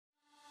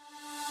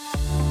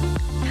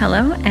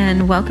Hello,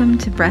 and welcome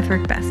to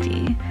Breathwork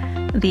Bestie,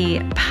 the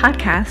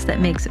podcast that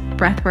makes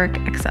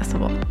breathwork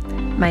accessible.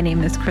 My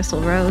name is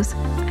Chrystal Rose.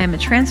 I'm a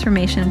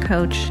transformation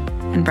coach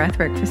and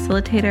breathwork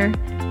facilitator,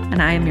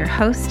 and I am your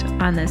host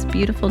on this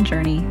beautiful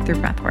journey through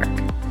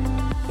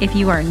breathwork. If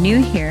you are new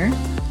here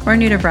or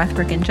new to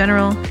breathwork in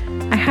general,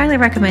 I highly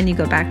recommend you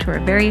go back to our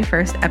very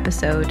first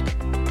episode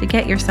to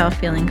get yourself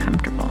feeling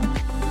comfortable.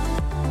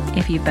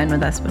 If you've been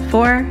with us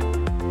before,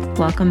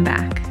 welcome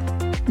back.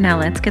 Now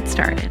let's get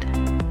started.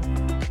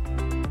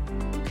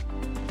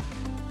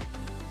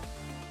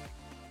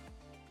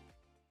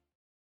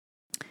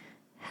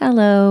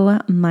 Hello,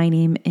 my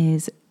name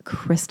is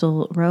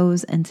Chrystal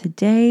Rose, and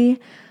today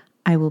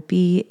I will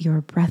be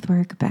your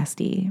breathwork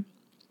bestie.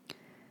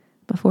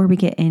 Before we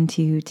get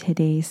into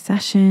today's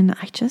session,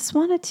 I just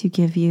wanted to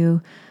give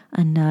you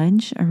a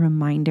nudge, a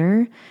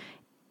reminder.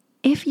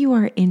 If you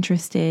are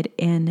interested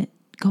in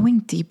going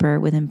deeper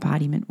with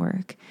embodiment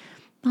work,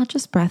 not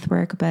just breath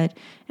work, but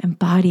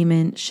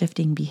embodiment,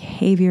 shifting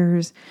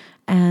behaviors,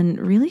 and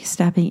really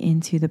stepping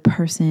into the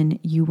person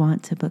you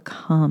want to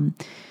become,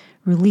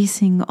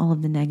 releasing all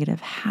of the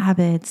negative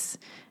habits,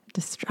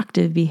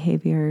 destructive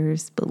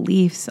behaviors,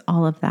 beliefs,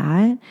 all of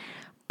that.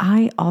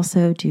 I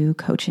also do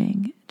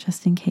coaching,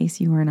 just in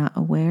case you are not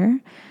aware.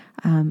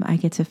 I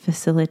get to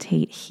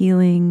facilitate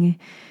healing,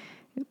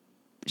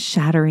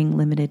 shattering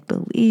limited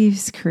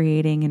beliefs,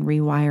 creating and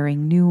rewiring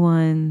new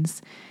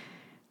ones,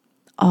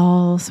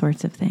 all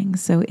sorts of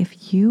things. So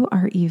if you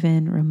are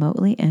even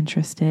remotely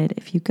interested,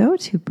 if you go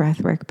to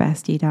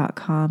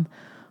breathworkbestie.com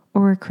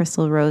or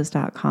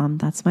crystalrose.com,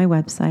 that's my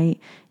website,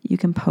 you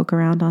can poke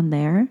around on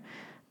there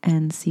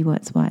and see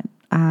what's what.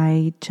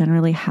 I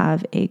generally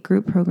have a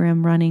group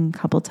program running a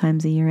couple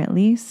times a year at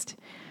least.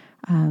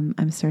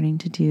 I'm starting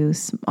to do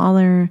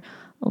smaller,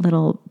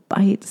 little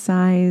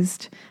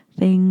bite-sized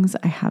things.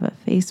 I have a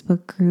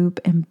Facebook group,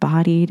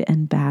 Embodied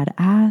and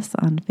Badass,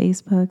 on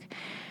Facebook.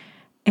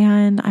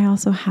 And I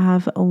also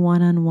have a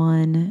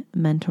one-on-one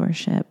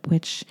mentorship,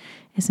 which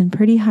is in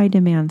pretty high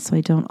demand, so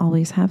I don't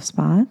always have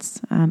spots.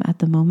 At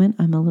the moment,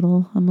 I'm a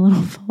little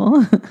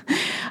full,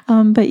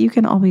 but you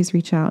can always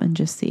reach out and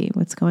just see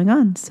what's going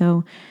on.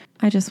 So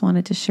I just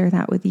wanted to share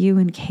that with you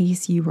in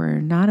case you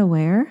were not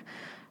aware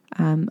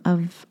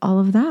of all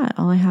of that,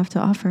 all I have to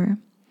offer.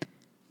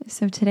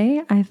 So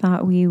today I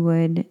thought we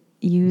would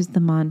use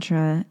the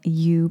mantra,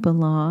 you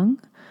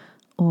belong,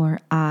 or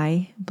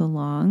I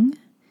belong.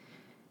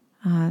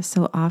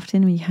 So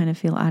often we kind of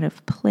feel out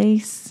of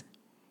place,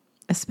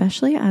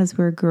 especially as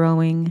we're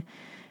growing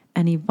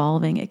and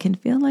evolving. It can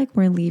feel like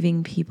we're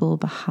leaving people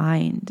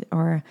behind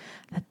or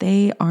that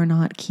they are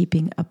not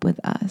keeping up with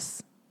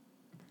us.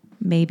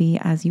 Maybe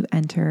as you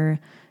enter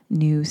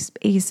new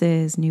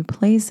spaces, new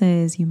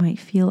places, you might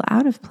feel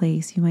out of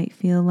place. You might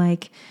feel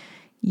like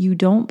you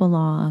don't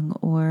belong,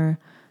 or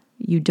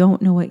you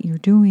don't know what you're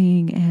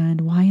doing,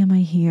 and why am I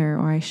here?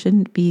 Or I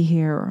shouldn't be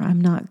here, or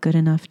I'm not good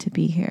enough to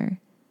be here.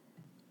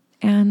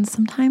 And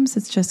sometimes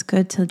it's just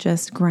good to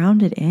just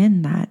ground it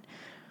in that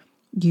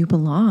you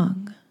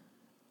belong.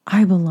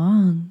 I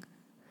belong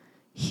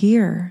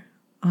here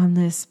on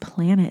this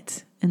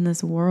planet, in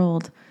this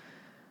world.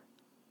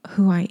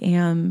 Who I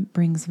am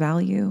brings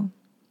value.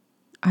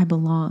 I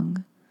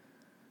belong.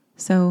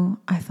 So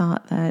I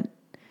thought that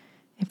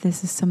if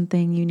this is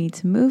something you need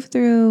to move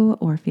through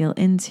or feel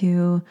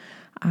into,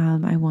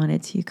 I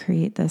wanted to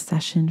create this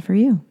session for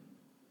you.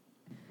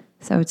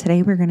 So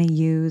today we're going to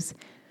use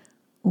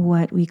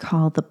what we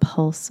call the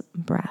pulse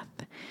breath.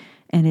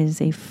 And it is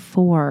a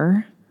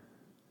 4-beat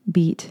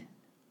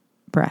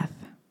breath.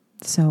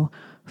 So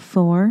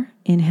 4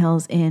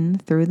 inhales in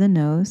through the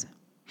nose,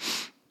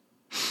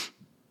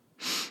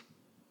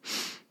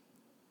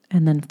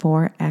 and then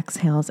 4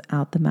 exhales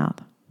out the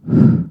mouth.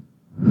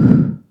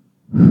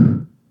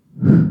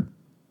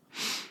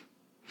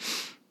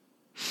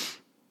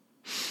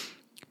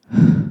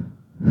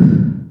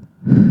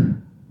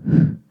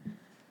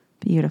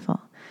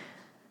 Beautiful.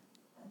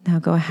 Now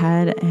go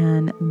ahead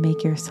and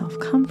make yourself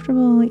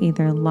comfortable,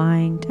 either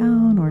lying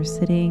down or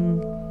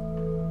sitting.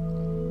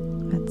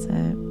 That's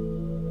it.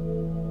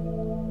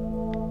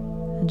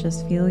 And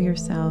just feel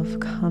yourself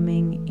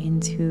coming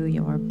into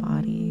your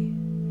body.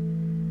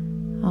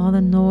 All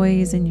the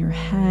noise in your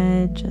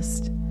head,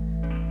 it's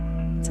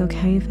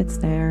okay if it's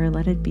there.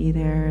 Let it be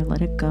there.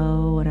 Let it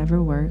go,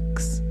 whatever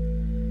works.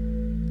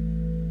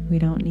 We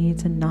don't need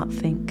to not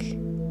think.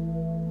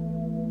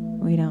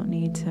 We don't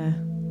need to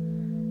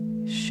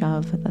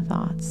shove the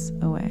thoughts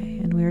away.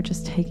 And we're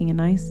just taking a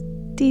nice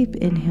deep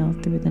inhale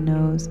through the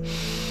nose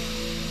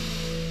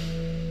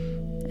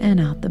and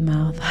out the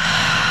mouth.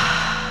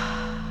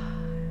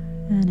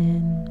 And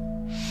in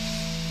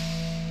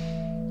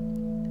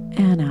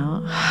and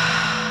out.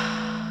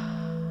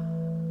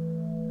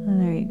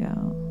 There you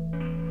go.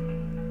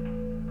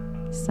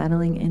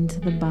 Settling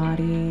into the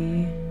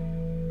body,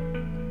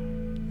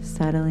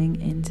 settling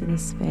into the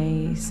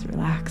space,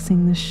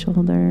 relaxing the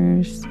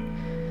shoulders,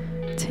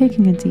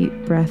 taking a deep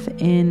breath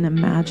in.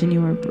 Imagine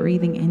you are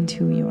breathing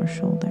into your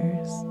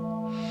shoulders.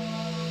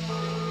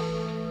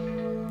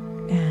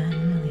 And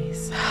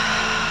release.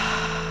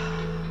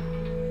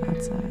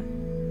 That's it.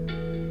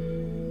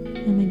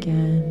 And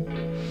again.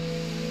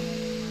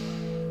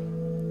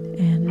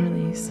 And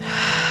release.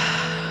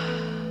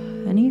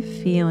 Any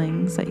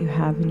feelings that you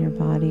have in your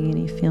body,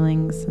 any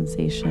feelings,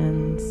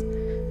 sensations,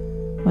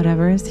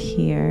 whatever is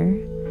here,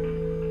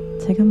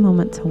 take a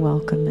moment to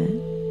welcome it.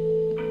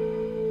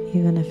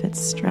 Even if it's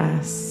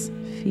stress,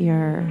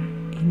 fear,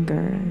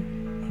 anger,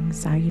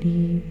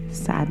 anxiety,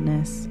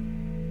 sadness,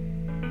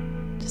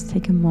 just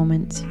take a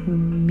moment to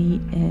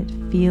meet it,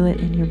 feel it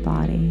in your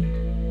body,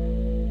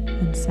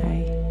 and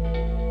say,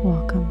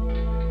 welcome.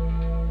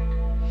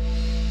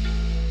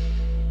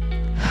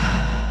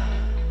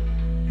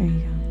 There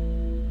you go.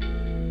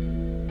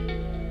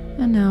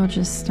 And now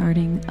just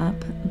starting up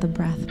the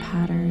breath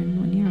pattern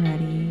when you're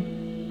ready.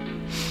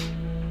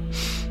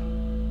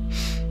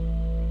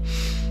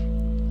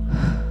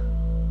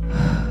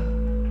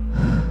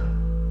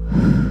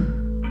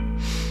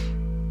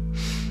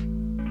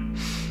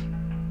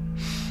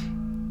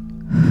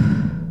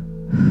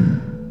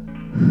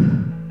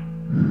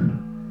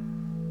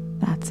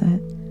 That's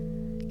it.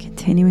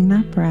 Continuing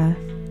that breath.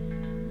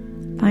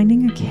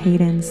 Finding a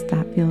cadence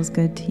that feels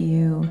good to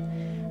you,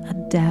 a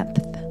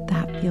depth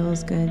that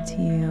feels good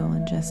to you,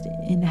 and just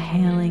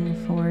inhaling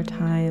 4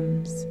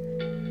 times,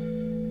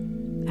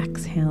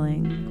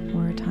 exhaling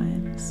 4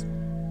 times.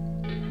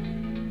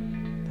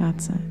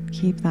 That's it.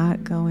 Keep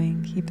that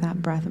going. Keep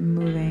that breath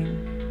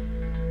moving.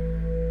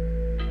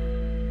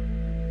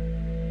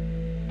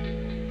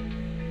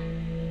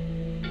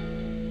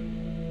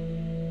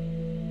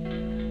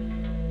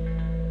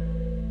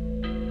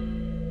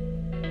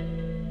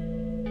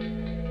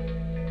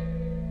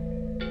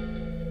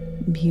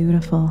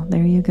 Beautiful.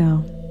 There you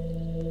go.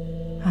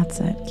 That's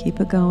it. Keep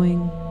it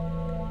going.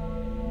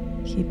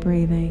 Keep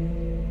breathing.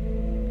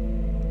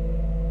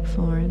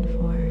 4 and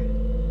 4.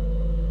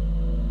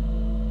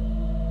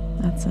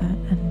 That's it.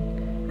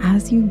 And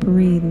as you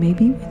breathe,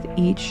 maybe with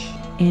each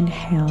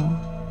inhale,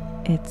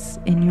 it's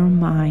in your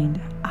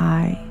mind,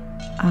 I.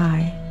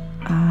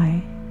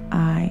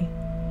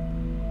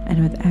 And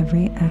with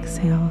every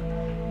exhale,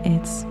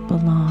 it's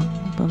belong.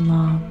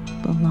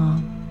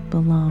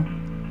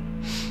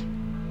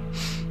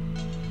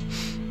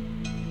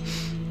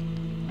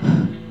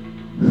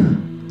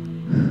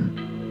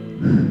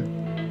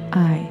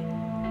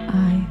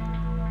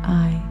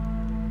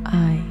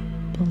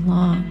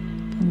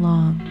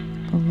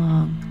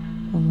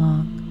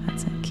 belong.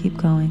 That's it. Keep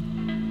going.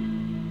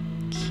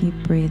 Keep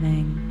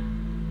breathing.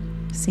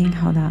 Seeing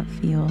how that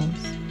feels.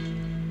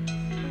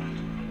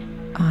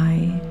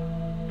 I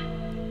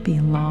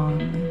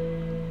belong.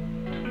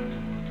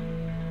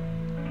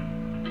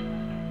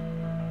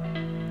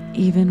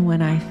 Even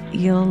when I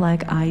feel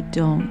like I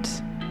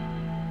don't,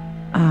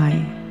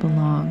 I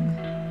belong.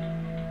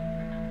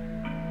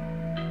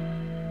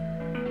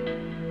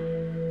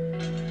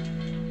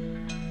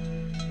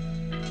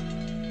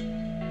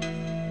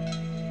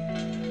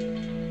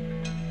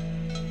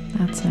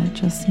 That's it.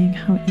 Just seeing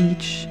how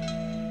each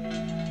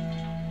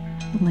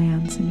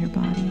lands in your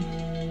body.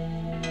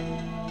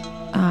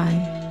 I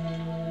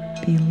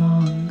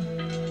belong.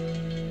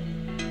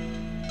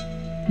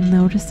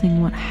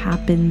 Noticing what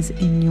happens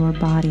in your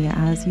body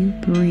as you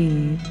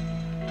breathe,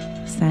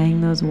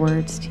 saying those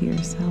words to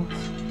yourself.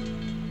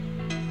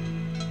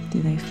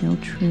 Do they feel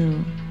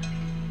true?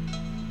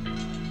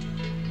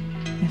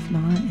 If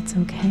not, it's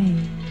okay.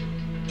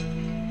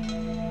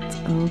 It's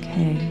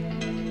okay.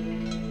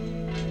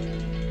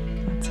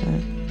 That's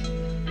it.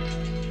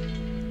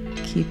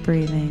 Keep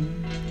breathing.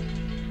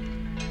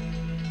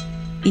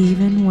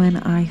 Even when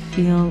I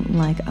feel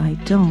like I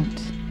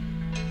don't,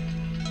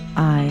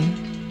 I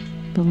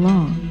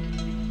belong.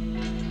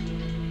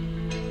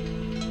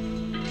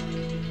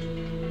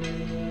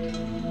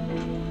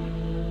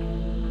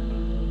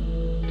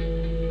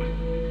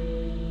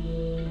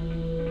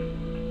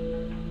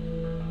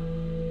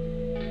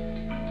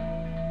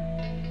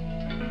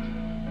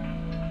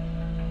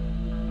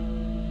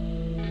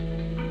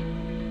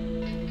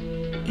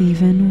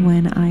 Even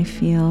when I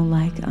feel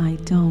like I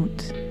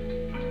don't,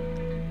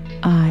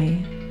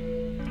 I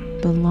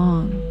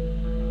belong.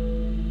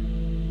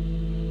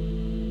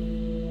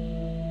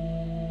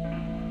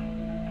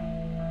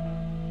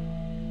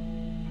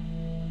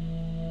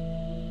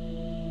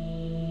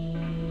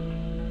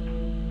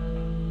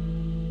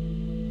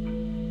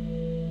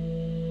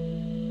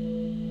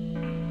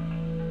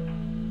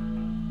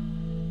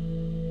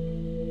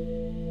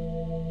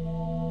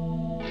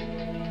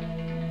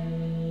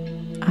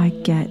 I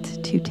get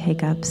to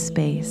take up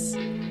space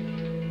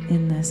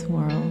in this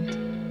world.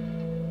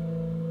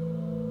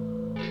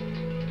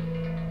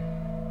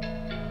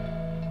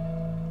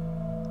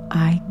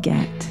 I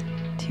get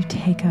to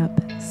take up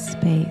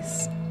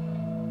space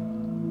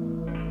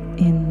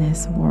in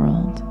this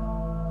world.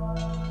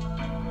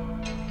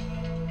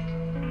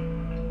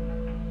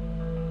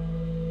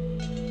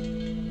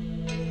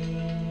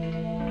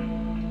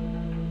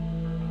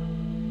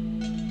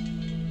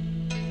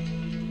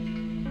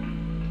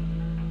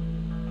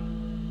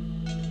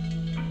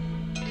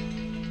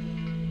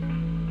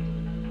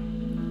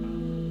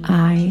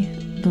 I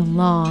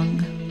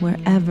belong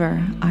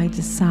wherever I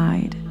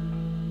decide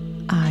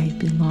I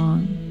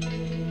belong.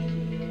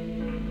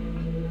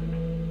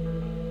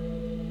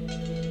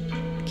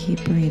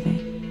 Keep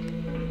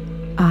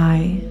breathing.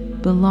 I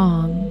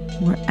belong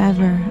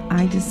wherever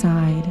I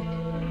decide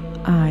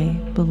I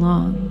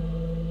belong.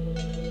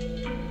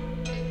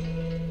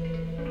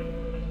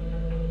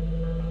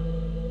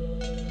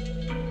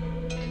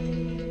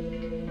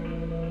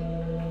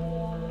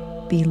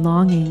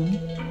 Belonging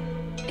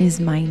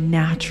is my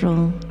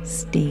natural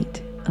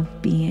state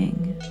of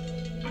being.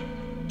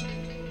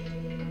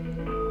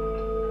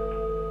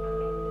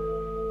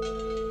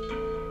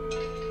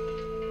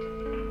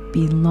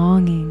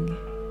 Belonging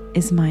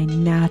is my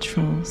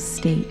natural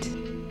state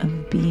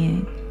of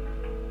being.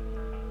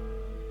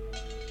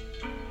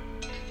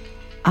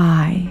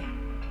 I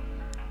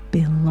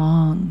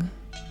belong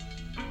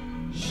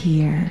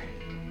here.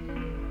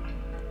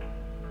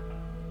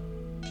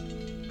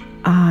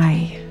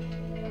 I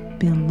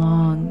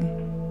belong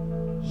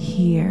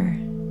here.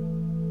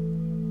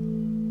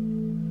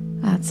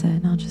 That's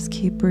it. Now just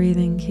keep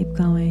breathing, keep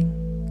going.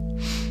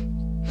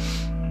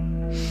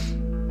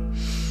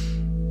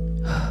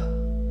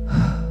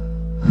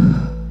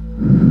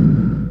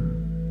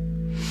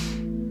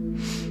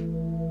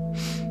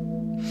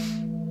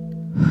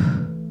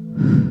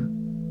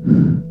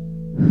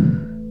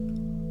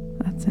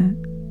 That's it.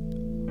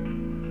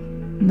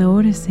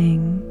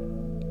 Noticing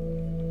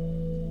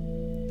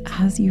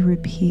as you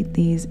repeat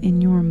these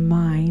in your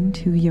mind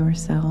to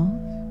yourself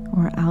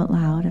or out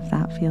loud if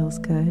that feels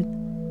good.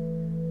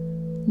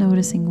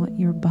 Noticing what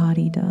your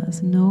body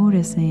does,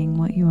 noticing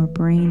what your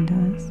brain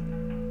does,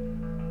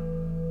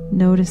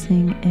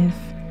 noticing if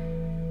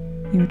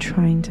you're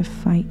trying to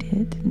fight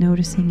it,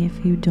 noticing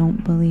if you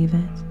don't believe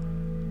it,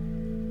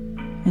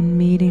 and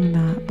meeting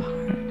that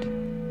part,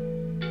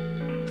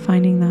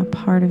 finding that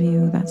part of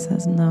you that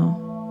says no,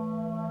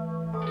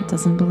 it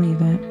doesn't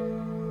believe it,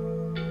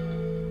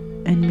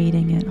 and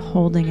meeting it,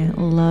 holding it,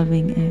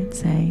 loving it,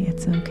 say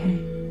it's okay.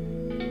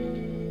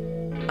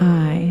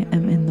 I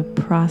am in the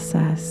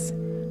process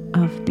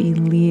of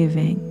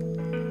believing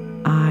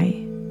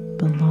I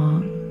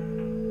belong.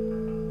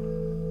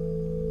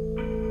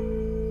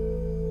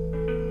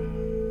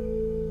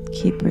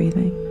 Keep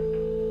breathing.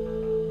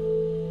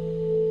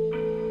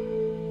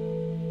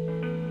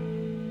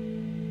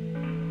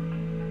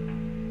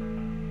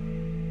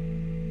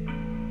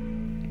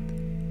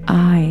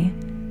 I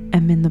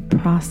am in the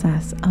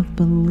process of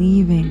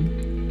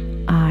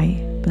believing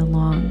I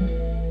belong.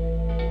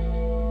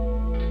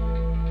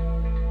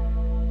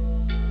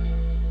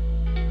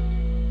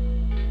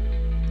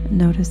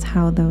 Notice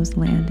how those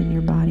land in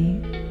your body.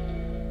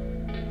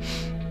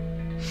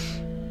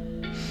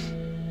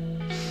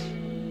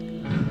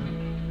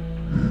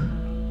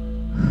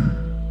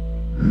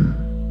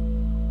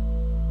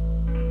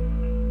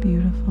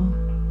 Beautiful.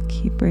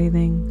 Keep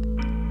breathing.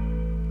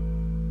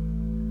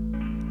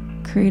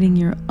 Creating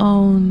your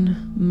own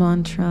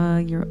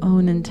mantra, your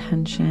own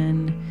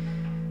intention,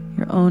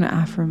 your own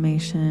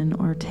affirmation,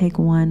 or take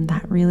one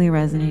that really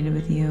resonated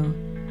with you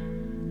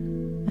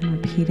and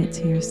repeat it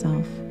to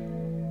yourself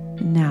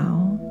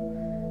now,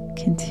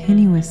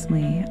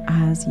 continuously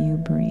as you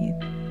breathe.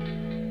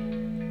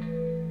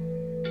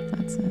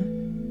 That's it.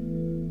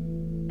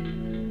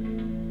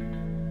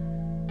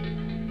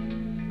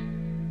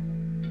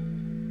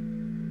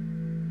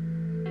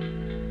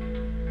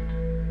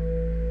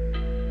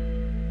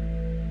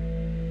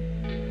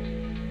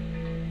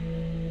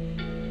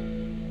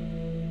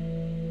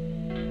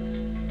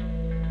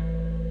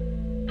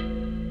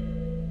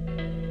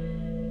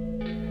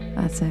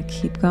 That's it.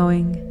 Keep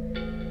going.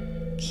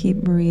 Keep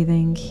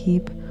breathing.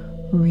 Keep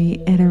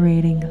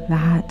reiterating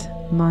that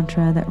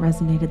mantra that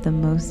resonated the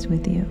most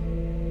with you.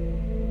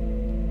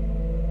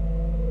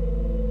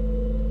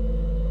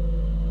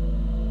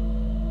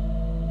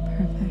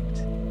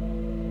 Perfect.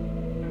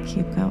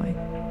 Keep going.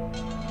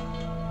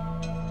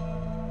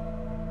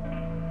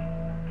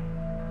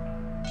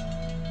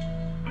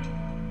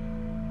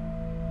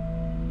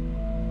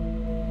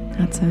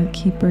 That's it.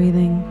 Keep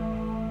breathing.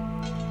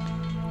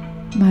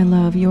 My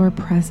love, your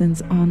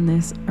presence on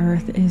this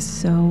earth is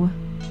so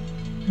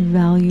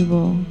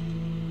valuable.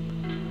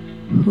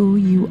 Who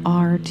you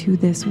are to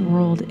this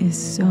world is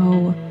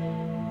so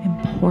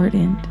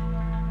important.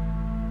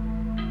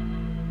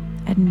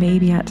 And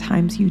maybe at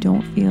times you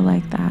don't feel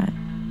like that,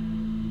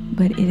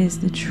 but it is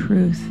the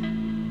truth.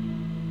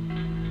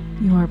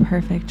 You are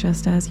perfect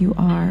just as you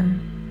are.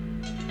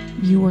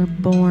 You were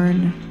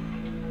born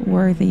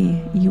worthy.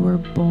 You were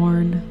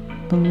born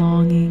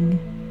belonging.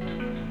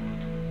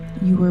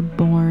 You were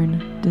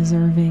born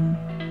deserving.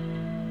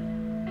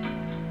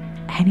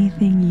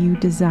 Anything you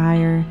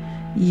desire,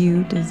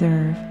 you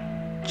deserve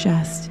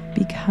just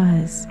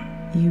because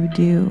you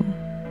do.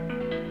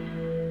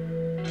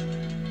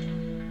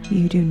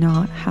 You do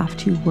not have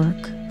to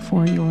work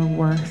for your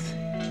worth.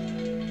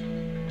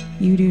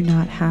 You do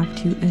not have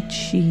to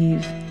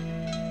achieve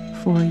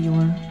for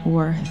your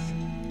worth.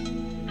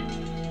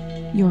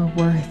 Your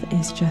worth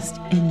is just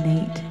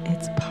innate.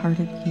 It's part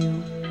of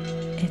you.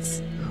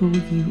 It's who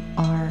you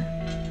are.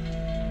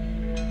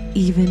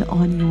 even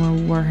on your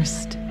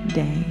worst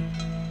day,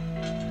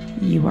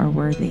 you are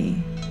worthy.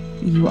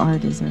 You are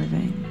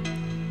deserving.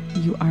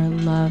 You are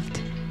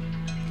loved.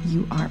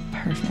 You are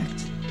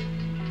perfect.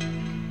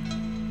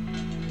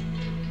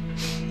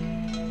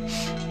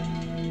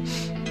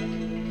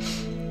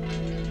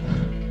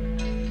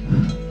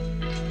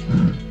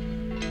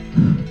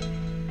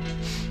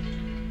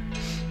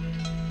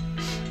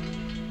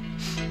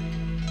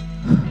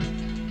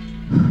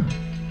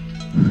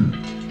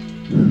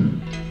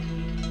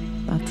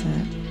 That's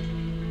it.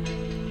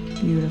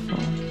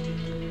 Beautiful.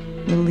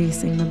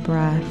 Releasing the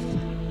breath.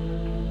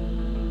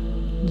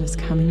 Just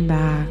coming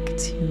back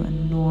to a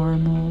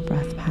normal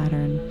breath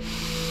pattern.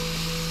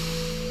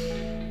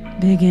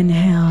 Big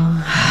inhale.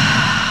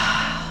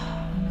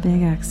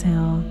 Big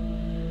exhale.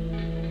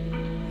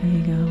 There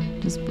you go.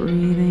 Just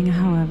breathing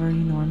however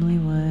you normally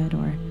would,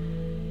 or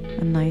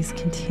a nice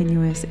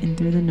continuous in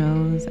through the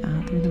nose,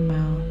 out through the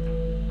mouth.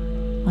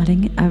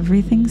 Letting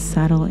everything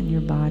settle in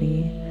your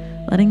body.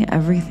 Letting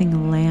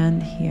everything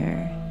land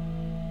here.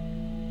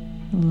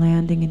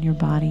 Landing in your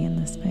body in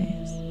this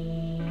space.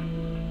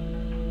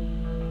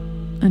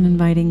 And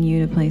inviting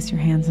you to place your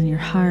hands on your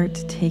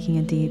heart, taking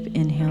a deep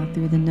inhale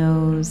through the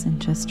nose and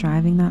just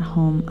driving that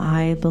home.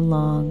 I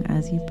belong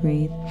as you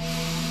breathe.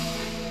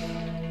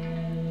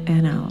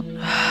 And out.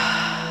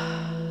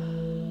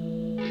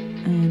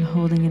 And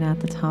holding it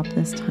at the top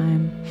this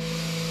time.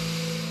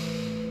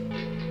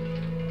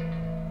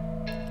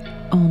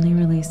 Only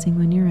releasing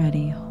when you're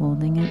ready.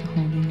 Holding it,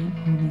 holding it,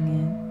 holding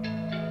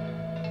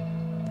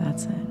it.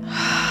 That's it.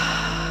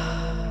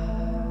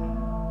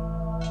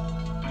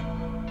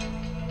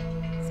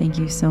 Thank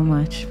you so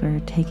much for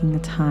taking the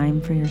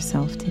time for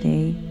yourself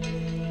today,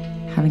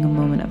 having a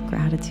moment of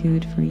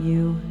gratitude for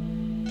you.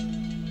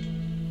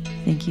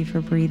 Thank you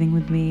for breathing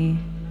with me.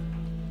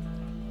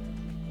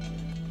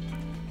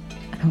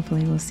 And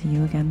hopefully we'll see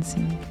you again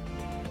soon.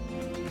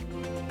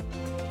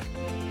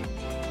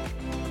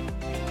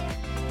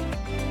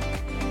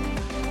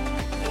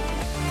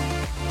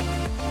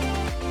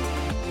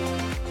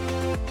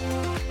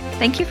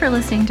 Thank you for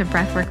listening to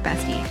Breathwork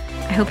Bestie.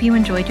 I hope you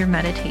enjoyed your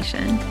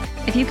meditation.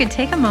 If you could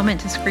take a moment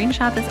to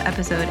screenshot this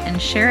episode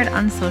and share it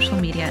on social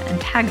media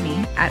and tag me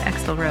at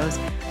Chrystal Rose,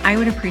 I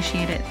would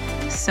appreciate it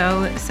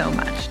so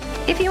much.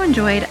 If you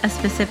enjoyed a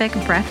specific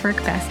Breathwork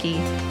Bestie,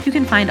 you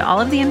can find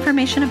all of the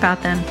information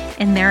about them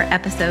in their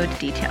episode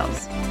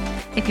details.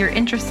 If you're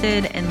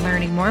interested in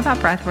learning more about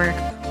breathwork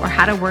or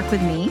how to work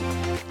with me,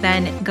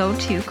 then go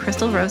to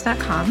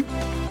crystalrose.com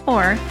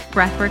or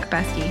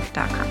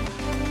breathworkbestie.com.